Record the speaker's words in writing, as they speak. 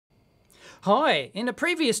Hi, in a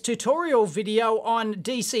previous tutorial video on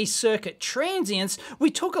DC circuit transients, we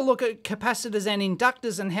took a look at capacitors and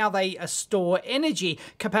inductors and how they store energy.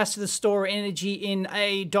 Capacitors store energy in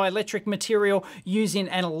a dielectric material using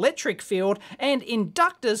an electric field, and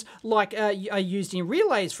inductors, like are used in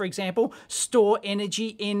relays, for example, store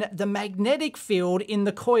energy in the magnetic field in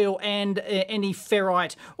the coil and any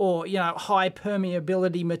ferrite or high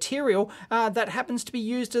permeability material that happens to be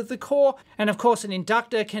used at the core. And of course, an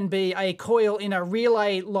inductor can be a coil in a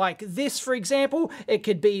relay like this, for example. It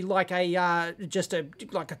could be like a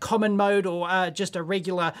like a common mode or just a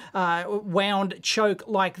regular wound choke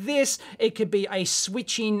like this. It could be a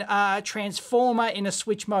switching transformer in a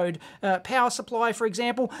switch mode power supply, for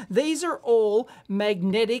example. These are all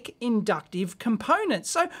magnetic inductive components.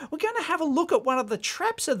 So we're going to have a look at one of the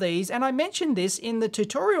traps of these, and I mentioned this in the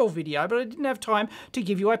tutorial video, but I didn't have time to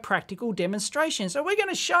give you a practical demonstration. So we're going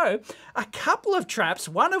to show a couple of traps,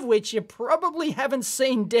 one of which you probably haven't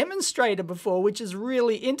seen demonstrated before, which is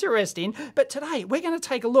really interesting. But today we're going to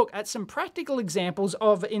take a look at some practical examples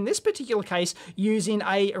of, in this particular case, using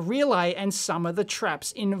a relay and some of the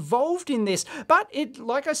traps involved in this. But it,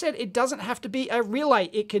 like I said, it doesn't have to be a relay.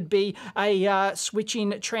 It could be a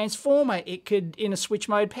switching transformer. It could, in a switch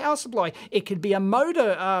mode power supply, it could be a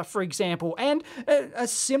motor, for example. And a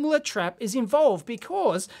similar trap is involved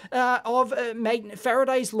because of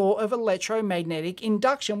Faraday's law of electromagnetic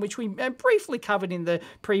induction, which we briefly covered in the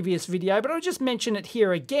previous video, but I'll just mention it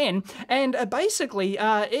here again. And basically,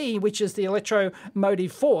 E, which is the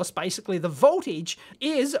electromotive force, basically the voltage,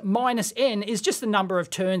 is minus N, is just the number of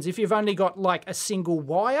turns. If you've only got like a single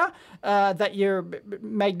wire that your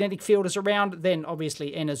magnetic field is around, then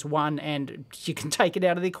obviously N is 1 and you can take it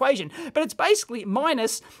out of the equation. But it's basically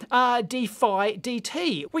minus d phi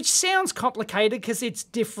dt, which sounds complicated because it's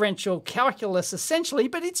differential calculus essentially,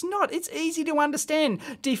 but it's not. It's easy to understand.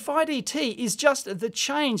 D phi dt is just the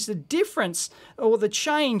change, the difference, or the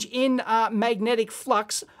change in magnetic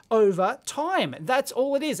flux over time. That's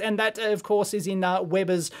all it is. And that, of course, is in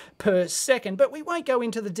Webers per second. But we won't go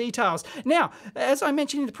into the details. Now, as I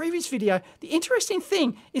mentioned in the previous video, the interesting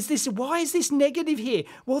thing is this: why is this negative here?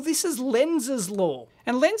 Well, this is Lenz's law.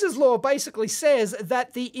 And Lenz's law basically says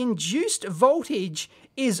that the induced voltage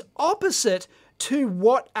is opposite to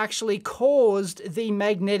what actually caused the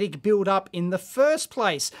magnetic buildup in the first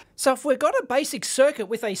place. So if we've got a basic circuit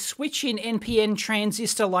with a switch-in NPN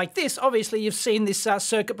transistor like this, obviously you've seen this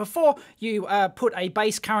circuit before. You put a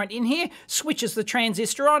base current in here, switches the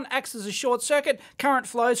transistor on, acts as a short circuit, current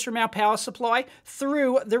flows from our power supply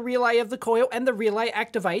through the relay of the coil, and the relay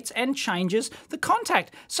activates and changes the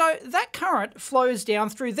contact. So that current flows down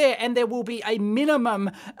through there, and there will be a minimum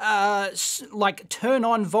like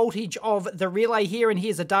turn-on voltage of the relay here, and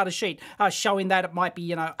here's a data sheet showing that it might be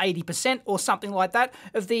 80% or something like that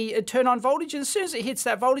of the turn-on voltage, and as soon as it hits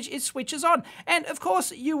that voltage, it switches on. And of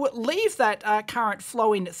course, you leave that current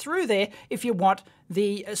flowing through there if you want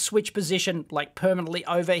the switch position like permanently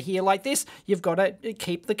over here like this. You've got to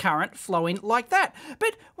keep the current flowing like that.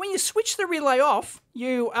 But when you switch the relay off,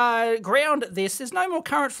 you ground this, there's no more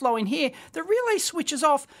current flowing here, the relay switches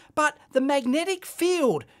off, but the magnetic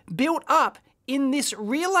field built up in this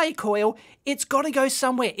relay coil, it's got to go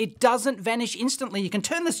somewhere. It doesn't vanish instantly. You can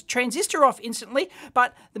turn this transistor off instantly,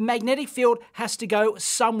 but the magnetic field has to go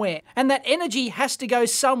somewhere. And that energy has to go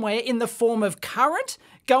somewhere in the form of current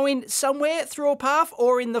going somewhere through a path,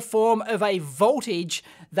 or in the form of a voltage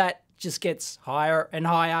that just gets higher and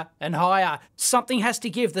higher and higher. Something has to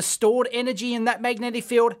give. The stored energy in that magnetic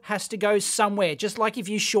field has to go somewhere. Just like if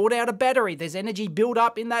you short out a battery, there's energy build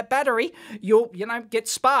up in that battery, you'll get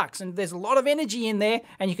sparks, and there's a lot of energy in there,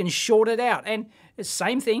 and you can short it out. And the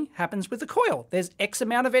same thing happens with the coil. There's X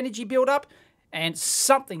amount of energy build up, and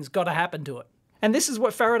something's got to happen to it. And this is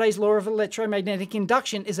what Faraday's law of electromagnetic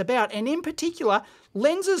induction is about, and in particular,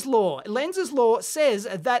 Lenz's law. Lenz's law says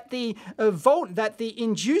that the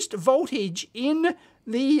induced voltage in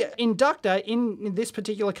the inductor, in this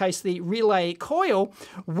particular case the relay coil,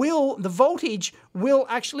 the voltage will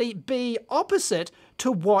actually be opposite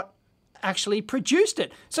to what actually produced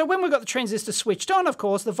it. So when we've got the transistor switched on, of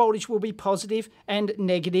course, the voltage will be positive and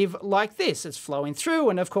negative like this. It's flowing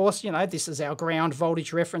through, and of course, this is our ground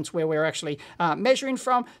voltage reference where we're actually measuring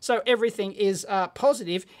from, so everything is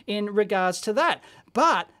positive in regards to that.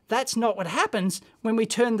 But that's not what happens when we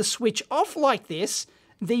turn the switch off like this.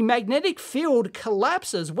 The magnetic field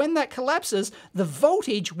collapses. When that collapses, the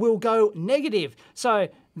voltage will go negative. So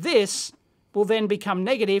this will then become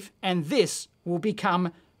negative, and this will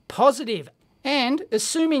become positive. And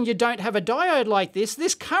assuming you don't have a diode like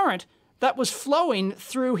this current that was flowing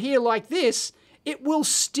through here like this it will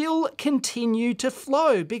still continue to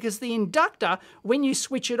flow because the inductor, when you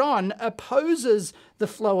switch it on, opposes the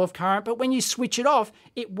flow of current, but when you switch it off,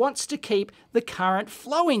 it wants to keep the current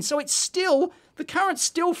flowing. So it's still, the current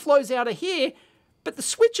still flows out of here, but the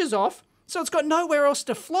switch is off, so it's got nowhere else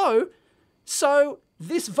to flow. So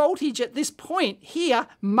this voltage at this point here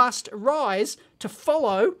must rise to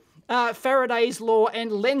follow Faraday's law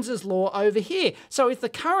and Lenz's law over here. So if the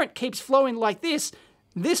current keeps flowing like this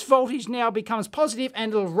voltage now becomes positive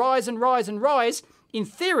and it'll rise and rise and rise. In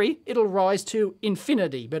theory, it'll rise to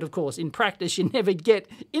infinity, but of course, in practice, you never get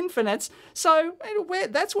infinites. So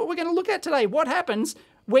that's what we're going to look at today. What happens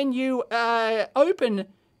when you open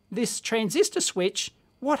this transistor switch?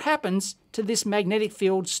 What happens to this magnetic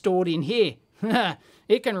field stored in here?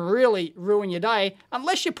 It can really ruin your day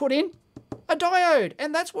unless you put in a diode,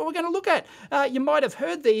 and that's what we're going to look at. You might have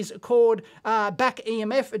heard these called Back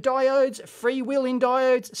EMF diodes, Freewheeling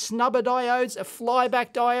diodes, Snubber diodes,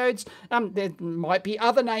 Flyback diodes. There might be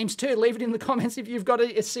other names too. Leave it in the comments if you've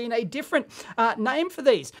seen a different name for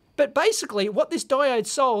these. But basically, what this diode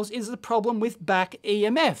solves is the problem with back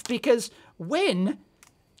EMF, because when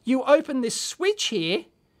you open this switch here,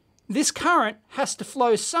 this current has to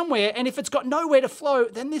flow somewhere, and if it's got nowhere to flow,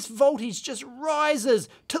 then this voltage just rises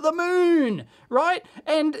to the moon, right?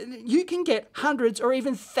 And you can get hundreds or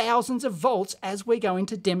even thousands of volts, as we're going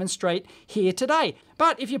to demonstrate here today.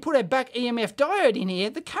 But if you put a back EMF diode in here,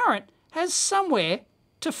 the current has somewhere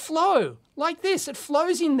to flow, like this. It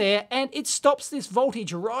flows in there, and it stops this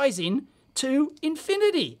voltage rising to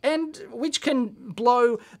infinity, and which can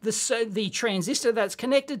blow the transistor that's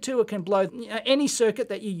connected to it, can blow any circuit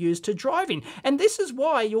that you use to drive in. And this is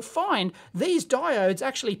why you'll find these diodes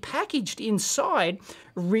actually packaged inside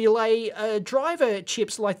relay driver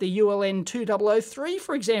chips like the ULN2003,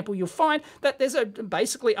 for example. You'll find that there's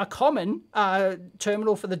basically a common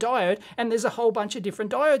terminal for the diode, and there's a whole bunch of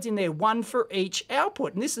different diodes in there, one for each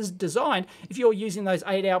output. And this is designed, if you're using those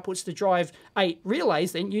 8 outputs to drive 8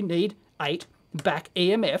 relays, then you need 8 back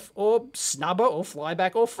EMF or Snubber or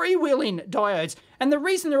Flyback or Freewheeling diodes. And the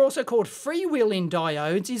reason they're also called Freewheeling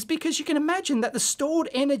diodes is because you can imagine that the stored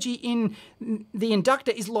energy in the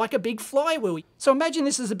inductor is like a big flywheel. So imagine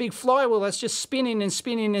this is a big flywheel that's just spinning and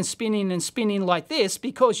spinning and spinning and spinning like this,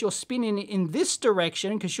 because you're spinning in this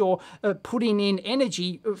direction, because you're putting in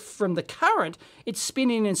energy from the current. It's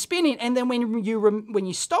spinning and spinning, and then when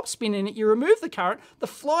you stop spinning it, you remove the current, the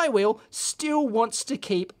flywheel still wants to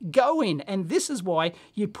keep going. And this is why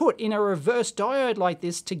you put in a reverse diode like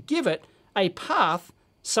this to give it a path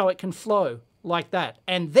so it can flow like that,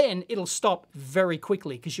 and then it'll stop very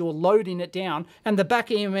quickly because you're loading it down. And the back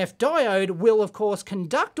EMF diode will of course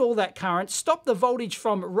conduct all that current, stop the voltage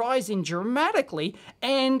from rising dramatically,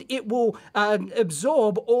 and it will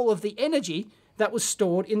absorb all of the energy that was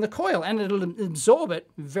stored in the coil, and it'll absorb it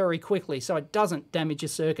very quickly so it doesn't damage your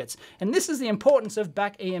circuits. And this is the importance of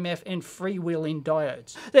back EMF and freewheeling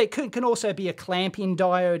diodes. There can also be a clamping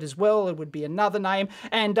diode as well. It would be another name.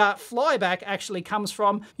 And Flyback actually comes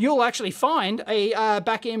from, you'll actually find a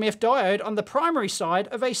back EMF diode on the primary side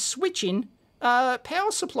of a switching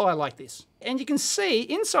power supply like this. And you can see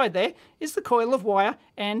inside there is the coil of wire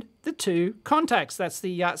and the 2 contacts. That's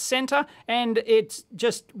the center, and it's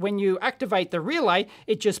just, when you activate the relay,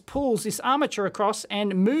 it just pulls this armature across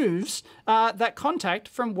and moves that contact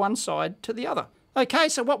from one side to the other. Okay,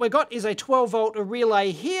 so what we've got is a 12-volt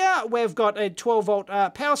relay here. We've got a 12-volt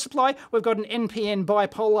power supply. We've got an NPN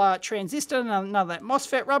bipolar transistor, none of that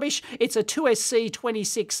MOSFET rubbish. It's a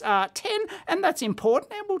 2SC2610, and that's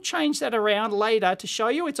important, and we'll change that around later to show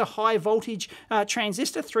you. It's a high-voltage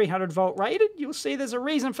transistor, 300-volt rated. You'll see there's a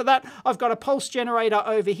reason for that. I've got a pulse generator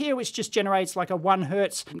over here, which just generates like a 1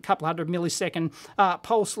 hertz, a couple hundred millisecond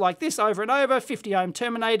pulse like this over and over. 50-ohm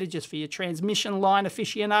terminator just for your transmission line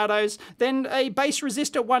aficionados. Then a base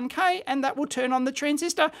resistor 1K, and that will turn on the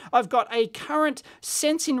transistor. I've got a current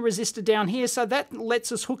sensing resistor down here, so that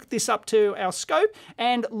lets us hook this up to our scope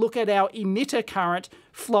and look at our emitter current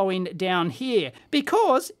flowing down here,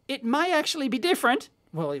 because it may actually be different.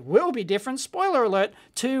 Well, it will be different, spoiler alert,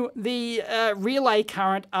 to the relay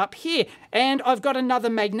current up here. And I've got another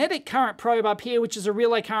magnetic current probe up here, which is a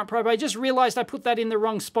relay current probe. I just realized I put that in the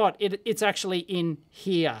wrong spot. It's actually in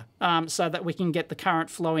here, so that we can get the current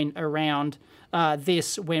flowing around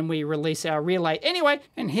this when we release our relay. Anyway,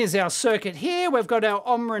 and here's our circuit here. We've got our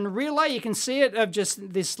Omron relay. You can see it.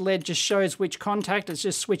 This LED just shows which contact. It's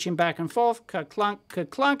just switching back and forth. Ka-clunk,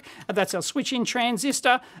 ka-clunk. That's our switching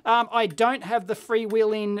transistor. I don't have the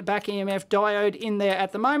freewheeling back EMF diode in there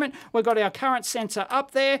at the moment. We've got our current sensor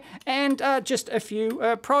up there, and just a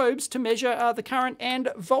few probes to measure the current and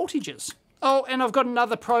voltages. Oh, and I've got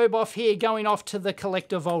another probe off here going off to the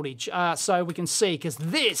collector voltage, so we can see, because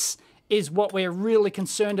this is what we're really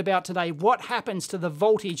concerned about today. What happens to the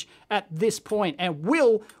voltage at this point, and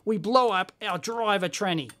will we blow up our driver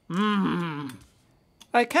tranny?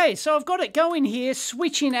 Okay, so I've got it going here,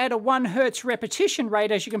 switching at a 1 Hertz repetition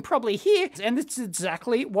rate, as you can probably hear, and it's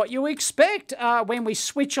exactly what you expect. When we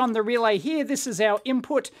switch on the relay here, this is our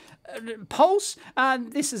input pulse,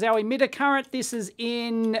 this is our emitter current, this is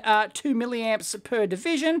in 2 milliamps per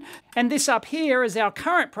division, and this up here is our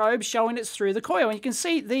current probe showing it's through the coil, and you can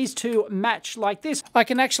see these two match like this. I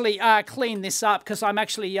can actually clean this up because I'm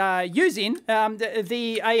actually using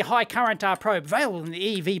a high current probe, available in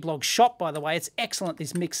the EEVblog shop, by the way. It's excellent,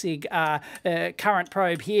 this Mixig current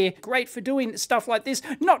probe here. Great for doing stuff like this,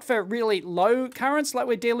 not for really low currents like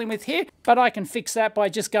we're dealing with here, but I can fix that by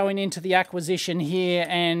just going into the acquisition here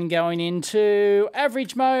and going into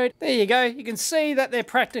average mode. There you go. You can see that they're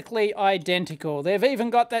practically identical. They've even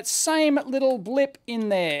got that same little blip in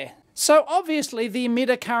there. So obviously the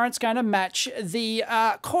emitter current's going to match the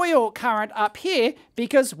coil current up here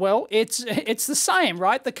because, well, it's the same,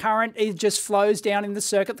 right? The current, it just flows down in the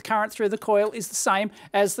circuit. The current through the coil is the same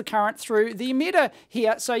as the current through the emitter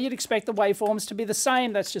here. So you'd expect the waveforms to be the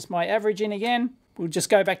same. That's just my averaging again. We'll just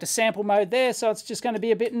go back to sample mode there, so it's just going to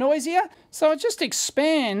be a bit noisier. So I'll just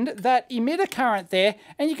expand that emitter current there,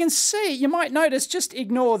 and you can see, you might notice, just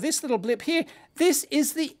ignore this little blip here, this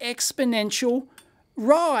is the exponential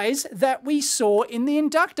rise that we saw in the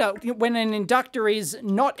inductor. When an inductor is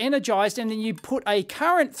not energized and then you put a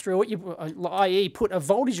current through it, i.e. put a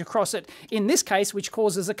voltage across it, in this case, which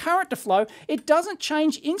causes a current to flow, it doesn't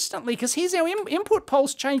change instantly, because here's our input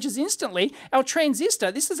pulse changes instantly. Our transistor,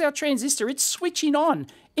 this is our transistor, it's switching on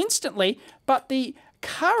instantly, but the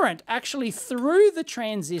current actually through the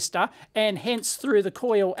transistor, and hence through the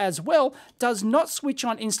coil as well, does not switch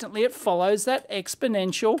on instantly. It follows that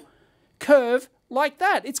exponential curve like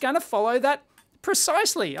that. It's going to follow that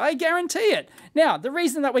precisely, I guarantee it. Now, the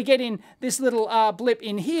reason that we're getting this little blip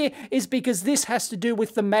in here is because this has to do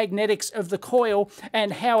with the magnetics of the coil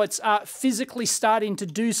and how it's physically starting to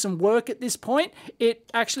do some work at this point. It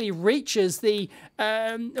actually reaches the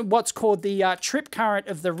what's called the trip current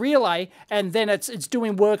of the relay, and then it's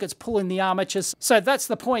doing work, it's pulling the armatures. So that's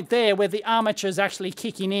the point there where the armature is actually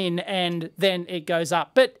kicking in, and then it goes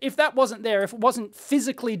up. But if that wasn't there, if it wasn't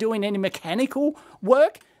physically doing any mechanical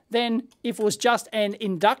work, then if it was just an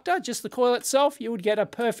inductor, just the coil itself, you would get a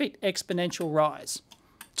perfect exponential rise,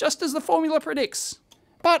 just as the formula predicts.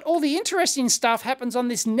 But all the interesting stuff happens on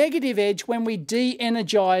this negative edge when we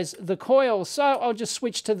de-energize the coil. So I'll just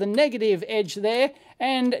switch to the negative edge there,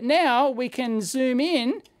 and now we can zoom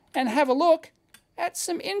in and have a look at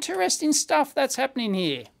some interesting stuff that's happening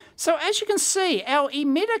here. So as you can see, our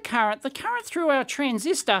emitter current, the current through our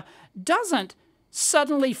transistor, doesn't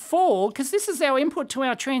suddenly fall, because this is our input to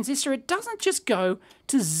our transistor. It doesn't just go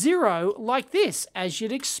to zero like this, as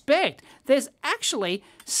you'd expect. There's actually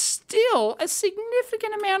still a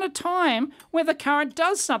significant amount of time where the current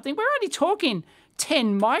does something. We're only talking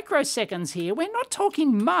 10 microseconds here. We're not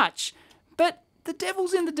talking much, but the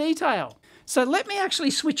devil's in the detail. So let me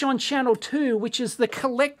actually switch on channel 2, which is the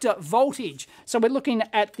collector voltage. So we're looking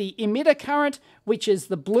at the emitter current, which is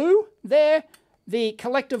the blue there, the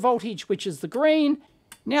collector voltage, which is the green.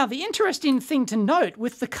 Now, the interesting thing to note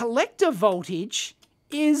with the collector voltage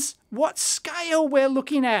is what scale we're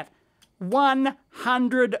looking at.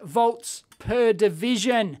 100 volts per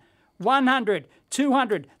division. 100,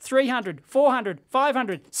 200, 300, 400,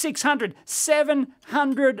 500, 600,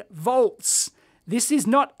 700 volts. This is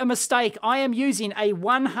not a mistake. I am using a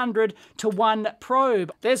 100-to-1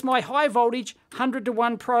 probe. There's my high voltage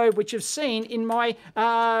 100-to-1 probe, which you've seen in my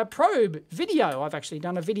probe video. I've actually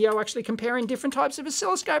done a video actually comparing different types of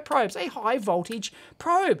oscilloscope probes, a high voltage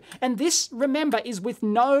probe. And this, remember, is with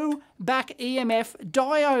no back EMF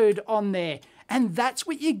diode on there. And that's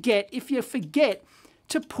what you get if you forget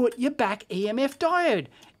to put your back EMF diode.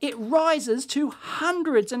 It rises to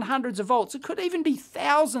hundreds and hundreds of volts. It could even be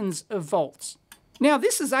thousands of volts. Now,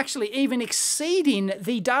 this is actually even exceeding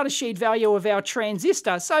the datasheet value of our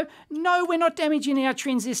transistor. So, no, we're not damaging our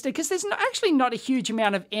transistor because there's actually not a huge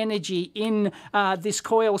amount of energy in this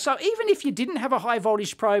coil. So, even if you didn't have a high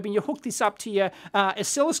voltage probe and you hook this up to your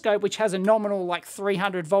oscilloscope, which has a nominal like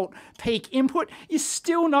 300 volt peak input, you're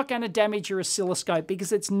still not going to damage your oscilloscope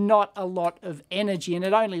because it's not a lot of energy and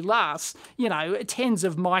it only lasts, you know, tens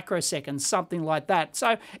of microseconds, something like that.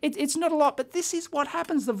 So, it's not a lot, but this is what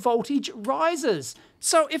happens. The voltage rises.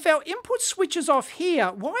 So if our input switches off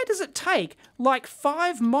here, why does it take like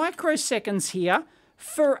 5 microseconds here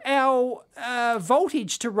for our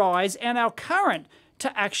voltage to rise and our current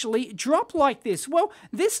to actually drop like this? Well,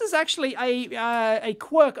 this is actually a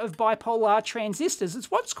quirk of bipolar transistors.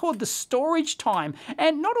 It's what's called the storage time,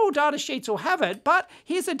 and not all data sheets will have it, but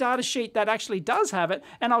here's a data sheet that actually does have it,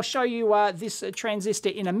 and I'll show you this transistor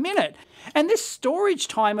in a minute. And this storage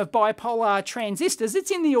time of bipolar transistors,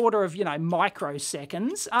 it's in the order of,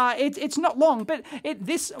 microseconds. It's not long, but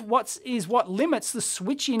this is what limits the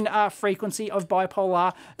switching frequency of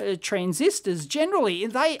bipolar transistors. Generally,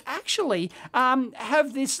 they actually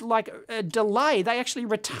have this a delay. They actually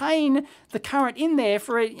retain the current in there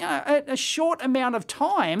for a short amount of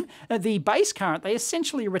time. The base current, they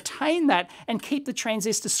essentially retain that and keep the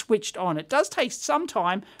transistor switched on. It does take some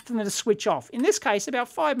time for them to switch off. In this case, about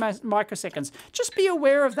 5 microseconds. Just be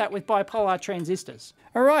aware of that with bipolar transistors.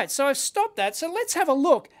 All right, so I've stopped that. So let's have a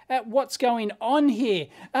look at what's going on here.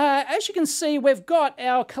 As you can see, we've got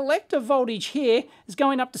our collector voltage here is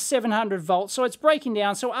going up to 700 volts, so it's breaking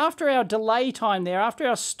down. So after our delay time there, after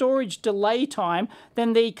our storage delay time,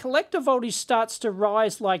 then the collector voltage starts to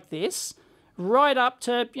rise like this, right up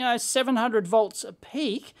to 700 volts a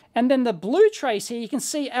peak. And then the blue trace here, you can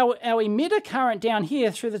see our emitter current down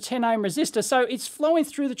here through the 10 ohm resistor. So it's flowing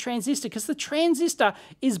through the transistor because the transistor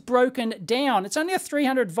is broken down. It's only a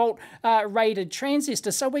 300 volt rated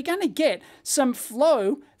transistor. So we're going to get some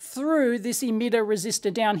flow through this emitter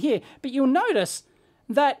resistor down here. But you'll notice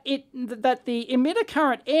that the emitter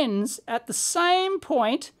current ends at the same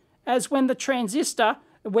point as when the transistor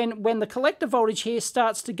when the collector voltage here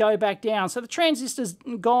starts to go back down. So the transistor's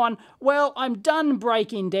gone, well, I'm done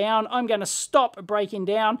breaking down. I'm going to stop breaking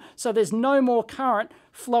down. So there's no more current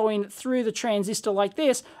flowing through the transistor like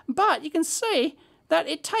this. But you can see that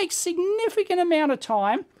it takes significant amount of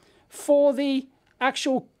time for the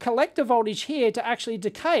actual collector voltage here to actually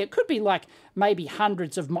decay. It could be like maybe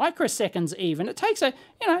hundreds of microseconds even. It takes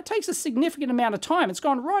a significant amount of time. It's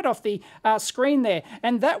gone right off the screen there,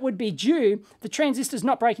 and that would be due, the transistor's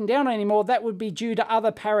not breaking down anymore, that would be due to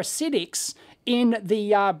other parasitics in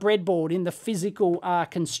the breadboard, in the physical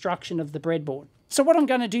construction of the breadboard. So what I'm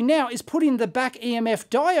going to do now is put in the back EMF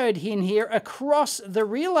diode in here across the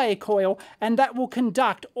relay coil, and that will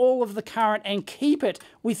conduct all of the current and keep it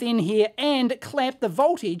within here and clamp the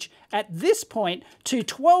voltage at this point to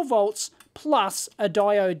 12 volts plus a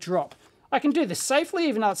diode drop. I can do this safely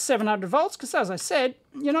even though it's 700 volts because, as I said,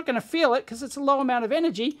 you're not going to feel it because it's a low amount of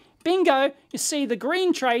energy. Bingo, you see the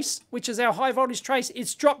green trace, which is our high voltage trace,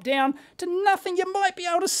 it's dropped down to nothing you might be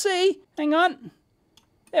able to see. Hang on.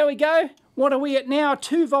 There we go. What are we at now?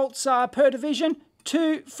 2 volts per division.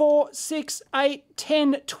 2, 4, 6, 8,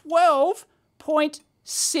 10,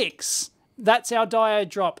 12.6. That's our diode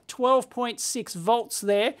drop. 12.6 volts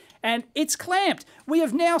there. And it's clamped. We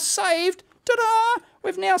have now saved, ta-da!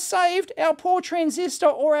 We've now saved our poor transistor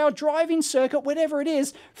or our driving circuit, whatever it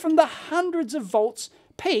is, from the hundreds of volts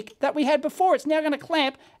peak that we had before. It's now going to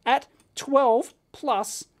clamp at 12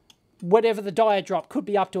 plus whatever the diode drop, could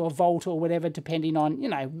be up to a volt or whatever, depending on,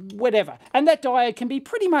 whatever. And that diode can be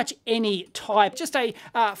pretty much any type, just a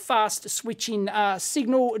fast switching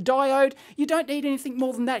signal diode. You don't need anything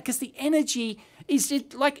more than that because the energy is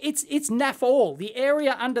it's naff all. The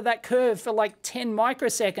area under that curve for like 10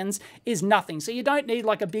 microseconds is nothing. So you don't need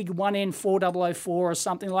like a big 1N4004 or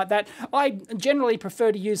something like that. I generally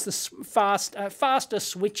prefer to use the faster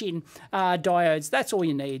switching diodes. That's all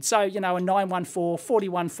you need. So, a 914,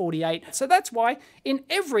 4148. So that's why in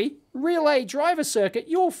every relay driver circuit,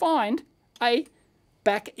 you'll find a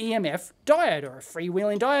back EMF diode or a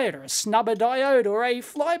freewheeling diode or a snubber diode or a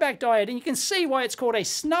flyback diode. And you can see why it's called a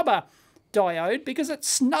snubber diode, because it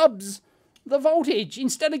snubs the voltage.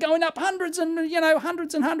 Instead of going up hundreds and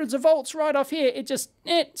hundreds of volts right off here, it just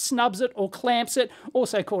snubs it or clamps it,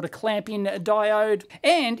 also called a clamping diode.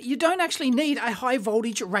 And you don't actually need a high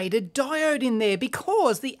voltage rated diode in there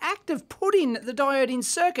because the act of putting the diode in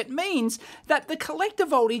circuit means that the collector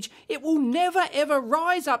voltage, it will never ever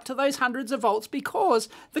rise up to those hundreds of volts because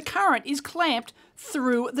the current is clamped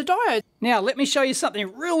through the diode. Now, let me show you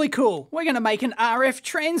something really cool. We're going to make an RF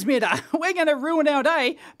transmitter. We're going to ruin our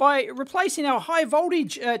day by replacing our high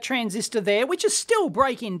voltage transistor there, which is still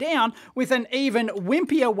breaking down, with an even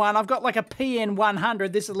wimpier one. I've got like a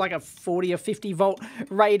PN100. This is like a 40 or 50 volt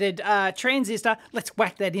rated transistor. Let's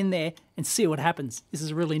whack that in there and see what happens. This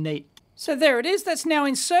is really neat. So there it is, that's now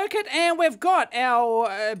in circuit, and we've got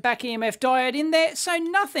our back EMF diode in there, so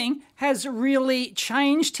nothing has really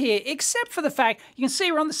changed here, except for the fact, you can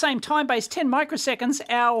see we're on the same time base, 10 microseconds.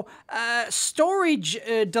 Our storage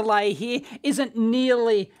delay here isn't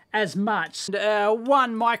nearly as much,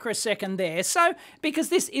 1 microsecond there. So, because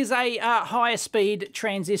this is a higher speed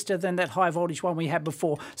transistor than that high voltage one we had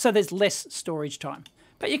before, so there's less storage time.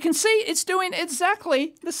 But you can see it's doing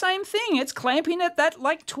exactly the same thing. It's clamping at that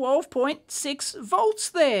like 12.6 volts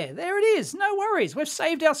there. There it is. No worries. We've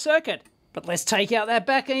saved our circuit. But let's take out that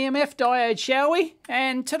back EMF diode, shall we?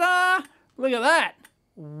 And ta-da! Look at that.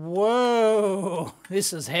 Whoa,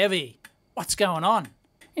 this is heavy. What's going on?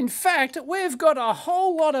 In fact, we've got a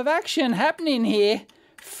whole lot of action happening here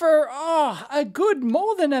for, a good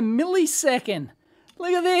more than a millisecond.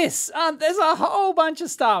 Look at this. There's a whole bunch of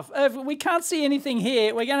stuff. If we can't see anything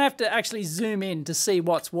here, we're going to have to actually zoom in to see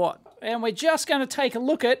what's what. And we're just going to take a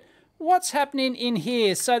look at what's happening in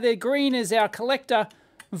here. So the green is our collector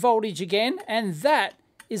voltage again, and that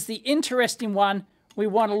is the interesting one we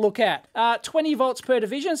want to look at. 20 volts per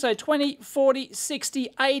division, so 20, 40, 60,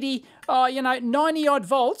 80, 90 odd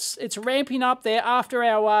volts. It's ramping up there after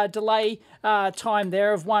our delay time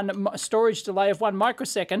there of storage delay of 1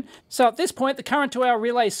 microsecond. So at this point, the current to our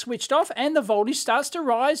relay is switched off and the voltage starts to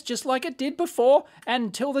rise just like it did before, and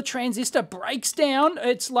until the transistor breaks down.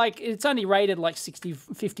 It's only rated like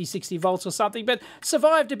 50, 60 volts or something, but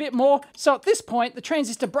survived a bit more. So at this point, the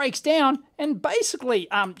transistor breaks down and basically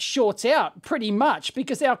shorts out pretty much,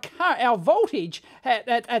 because our voltage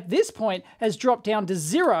at this point has dropped down to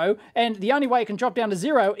 0, and the only way it can drop down to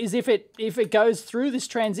 0 is if it goes through this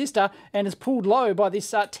transistor and is pulled low by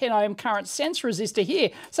this 10 ohm current sense resistor here.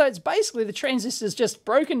 So it's basically the transistor's just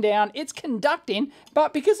broken down, it's conducting,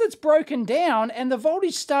 but because it's broken down and the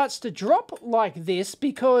voltage starts to drop like this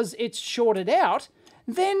because it's shorted out,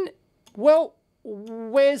 then, well,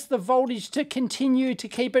 where's the voltage to continue to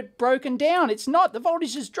keep it broken down? It's not. The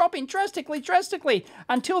voltage is dropping drastically,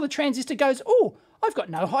 until the transistor goes, oh, I've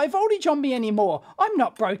got no high voltage on me anymore. I'm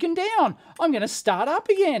not broken down. I'm going to start up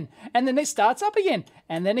again. And then it starts up again,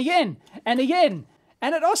 and then again, and again.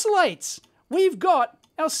 And it oscillates. We've got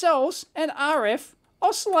ourselves an RF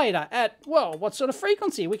oscillator at, well, what sort of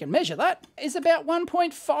frequency? We can measure that. Is about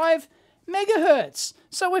 1.5 megahertz.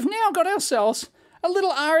 So we've now got ourselves a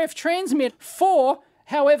little RF transmit for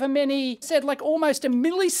however many, said like almost a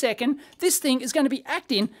millisecond. This thing is going to be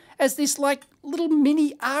acting as this like little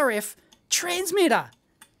mini RF transmitter.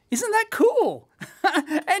 Isn't that cool?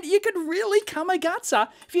 And you could really come a gutser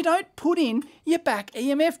if you don't put in your back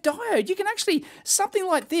EMF diode. You can actually, something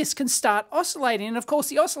like this can start oscillating. And of course,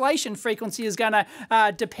 the oscillation frequency is going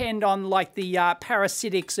to depend on like the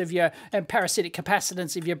parasitics of your, parasitic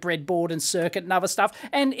capacitance of your breadboard and circuit and other stuff.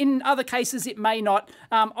 And in other cases, it may not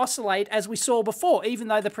oscillate as we saw before, even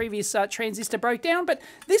though the previous transistor broke down. But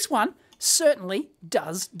this one certainly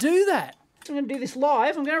does do that. I'm going to do this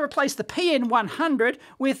live. I'm going to replace the PN100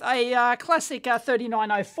 with a classic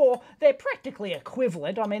 3904. They're practically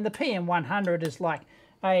equivalent. I mean, the PN100 is like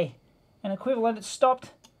an equivalent. It stopped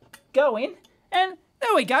going, and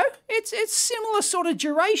there we go. It's similar sort of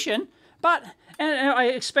duration, but and I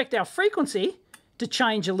expect our frequency to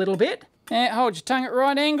change a little bit. Hold your tongue at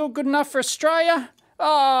right angle. Good enough for Australia.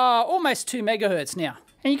 Almost 2 megahertz now.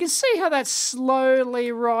 And you can see how that's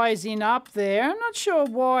slowly rising up there. I'm not sure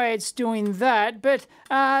why it's doing that, but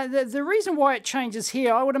the reason why it changes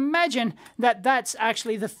here, I would imagine that that's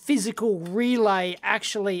actually the physical relay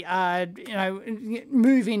actually,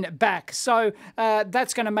 moving back. So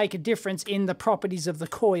that's going to make a difference in the properties of the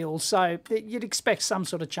coil. So you'd expect some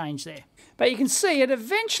sort of change there. But you can see it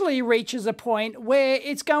eventually reaches a point where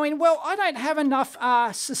it's going, well, I don't have enough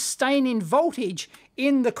sustaining voltage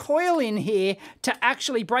in the coil in here to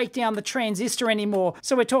actually break down the transistor anymore.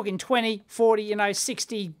 So we're talking 20, 40,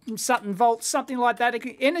 60 something volts, something like that.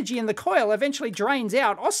 Energy in the coil eventually drains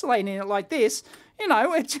out, oscillating it like this.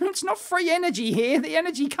 It's not free energy here. The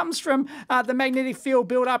energy comes from the magnetic field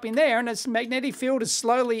built up in there, and its magnetic field is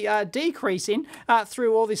slowly decreasing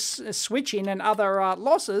through all this switching and other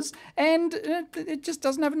losses, and it just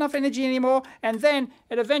doesn't have enough energy anymore, and then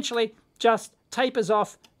it eventually just tapers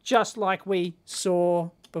off just like we saw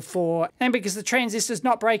before. And because the transistor's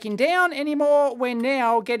not breaking down anymore, we're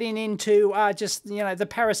now getting into just, the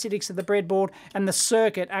parasitics of the breadboard and the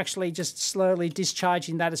circuit actually just slowly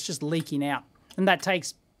discharging that. It's just leaking out. And that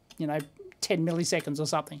takes, 10 milliseconds or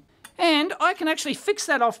something. And I can actually fix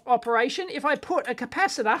that operation if I put a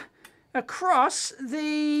capacitor across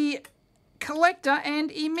the collector and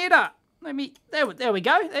emitter. There we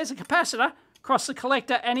go. There's a capacitor across the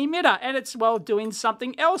collector and emitter. And it's, well, doing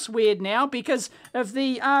something else weird now because of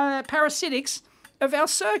the parasitics of our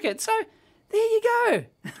circuit. So there you go.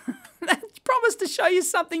 That's promised to show you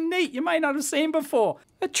something neat you may not have seen before.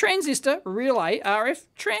 A transistor relay RF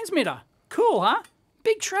transmitter. Cool, huh?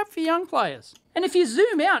 Big trap for young players. And if you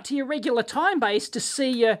zoom out to your regular time base to see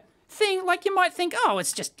your thing, like you might think, oh,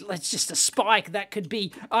 it's just a spike. That could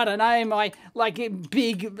be, I don't know, my like a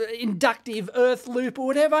big inductive earth loop or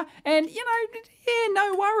whatever. And, you know, yeah,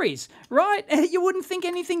 no worries, right? You wouldn't think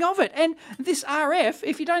anything of it. And this RF,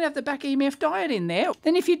 if you don't have the back EMF diode in there,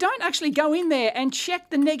 then if you don't actually go in there and check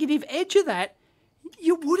the negative edge of that,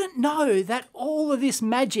 you wouldn't know that all of this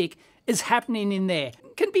magic is happening in there.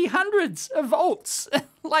 It can be hundreds of volts,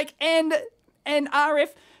 like, and RF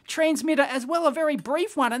transmitter as well, a very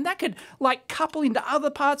brief one, and that could like couple into other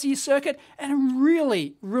parts of your circuit and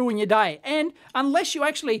really ruin your day. And unless you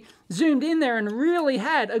actually zoomed in there and really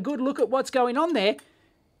had a good look at what's going on there,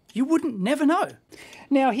 you wouldn't never know.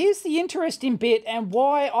 Now here's the interesting bit and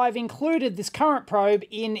why I've included this current probe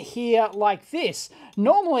in here like this.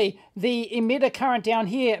 Normally the emitter current down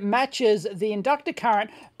here matches the inductor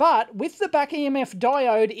current, but with the back EMF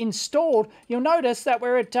diode installed, you'll notice that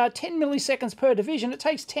we're at 10 milliseconds per division. It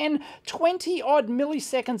takes 10, 20 odd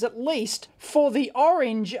milliseconds at least for the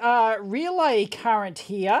orange relay current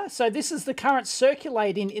here. So this is the current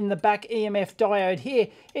circulating in the back EMF diode here.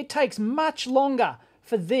 It takes much longer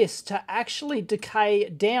for this to actually decay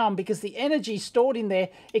down because the energy stored in there,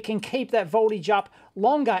 it can keep that voltage up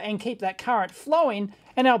longer and keep that current flowing.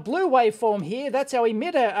 And our blue waveform here, that's our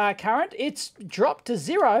emitter current. It's dropped to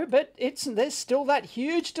 0, but there's still that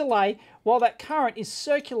huge delay while that current is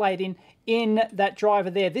circulating in that driver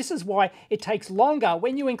there. This is why it takes longer.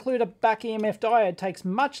 When you include a back EMF diode, it takes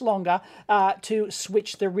much longer to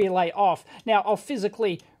switch the relay off. Now I'll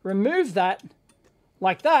physically remove that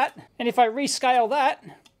like that, and if I rescale that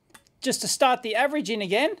just to start the averaging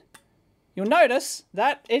again, you'll notice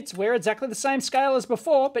that we're exactly the same scale as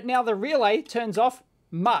before, but now the relay turns off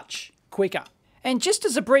much quicker. And just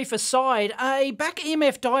as a brief aside, a back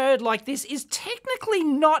EMF diode like this is technically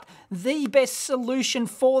not the best solution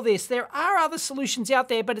for this. There are other solutions out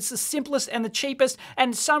there, but it's the simplest and the cheapest,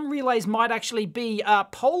 and some relays might actually be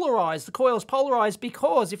polarized. The coil's polarized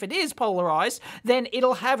because if it is polarized, then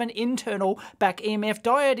it'll have an internal back EMF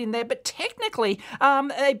diode in there. But technically,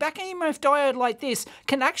 a back EMF diode like this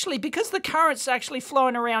can actually, because the current's actually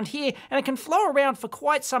flowing around here, and it can flow around for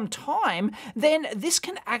quite some time, then this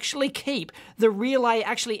can actually keep the relay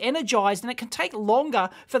actually energized, and it can take longer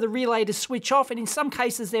for the relay to switch off, and in some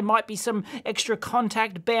cases there might be some extra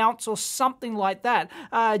contact bounce or something like that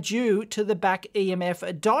due to the back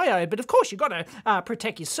EMF diode. But of course you've got to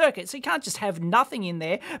protect your circuit, so you can't just have nothing in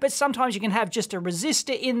there, but sometimes you can have just a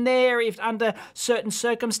resistor in there if under certain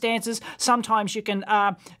circumstances. Sometimes you can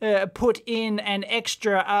put in an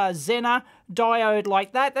extra Zener diode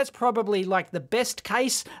like that. That's probably like the best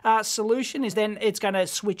case solution, is then it's going to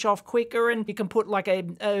switch off quicker, and you can put like a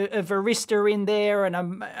varistor in there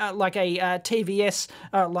and like a TVS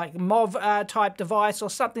like MOV type device or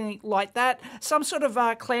something like that, some sort of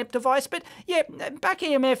clamp device. But yeah, back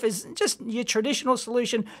EMF is just your traditional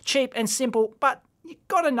solution, cheap and simple, but you've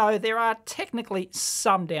got to know there are technically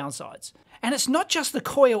some downsides. And it's not just the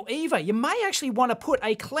coil either. You may actually want to put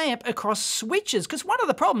a clamp across switches, because one of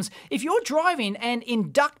the problems, if you're driving an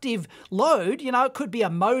inductive load, you know, it could be a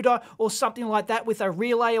motor or something like that with a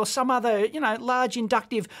relay or some other, you know, large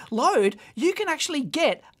inductive load, you can actually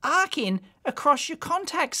get arcing across your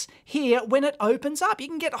contacts here when it opens up. You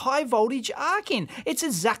can get high voltage arcing. It's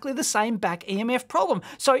exactly the same back EMF problem.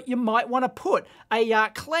 So you might want to put a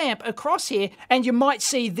clamp across here, and you might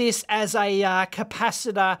see this as a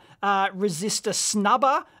capacitor resistor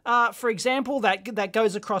snubber, for example, that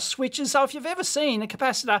goes across switches. So if you've ever seen a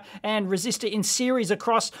capacitor and resistor in series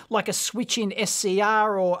across like a switch-in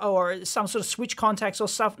SCR or some sort of switch contacts or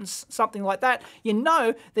something like that, you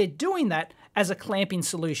know they're doing that as a clamping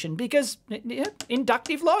solution, because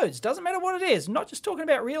inductive loads, doesn't matter what it is, not just talking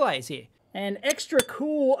about relays here. An extra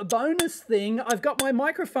cool bonus thing, I've got my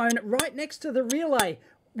microphone right next to the relay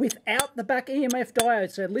without the back EMF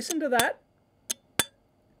diode. So listen to that.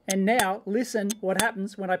 And now listen what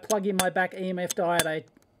happens when I plug in my back EMF diode. I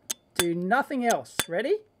do nothing else.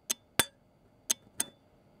 Ready?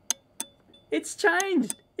 It's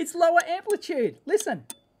changed. It's lower amplitude. Listen.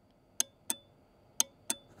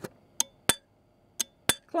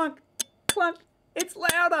 Clunk, clunk. It's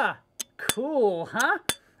louder. Cool, huh?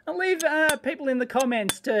 I'll leave people in the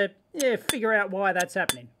comments to figure out why that's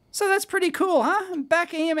happening. So that's pretty cool, huh?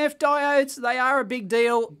 Back EMF diodes, they are a big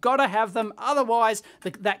deal. Gotta have them, otherwise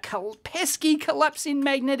that pesky collapsing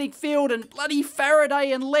magnetic field and bloody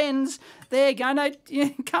Faraday and Lenz, they're gonna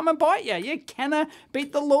come and bite you. You cannot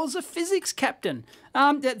beat the laws of physics, Captain.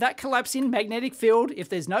 That collapsing magnetic field, if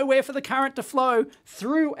there's nowhere for the current to flow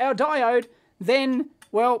through our diode, then,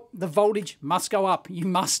 well, the voltage must go up. You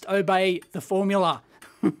must obey the formula.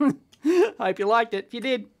 Hope you liked it. If you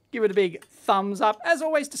did, give it a big thumbs up. As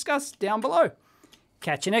always, discuss down below.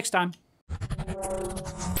 Catch you next time.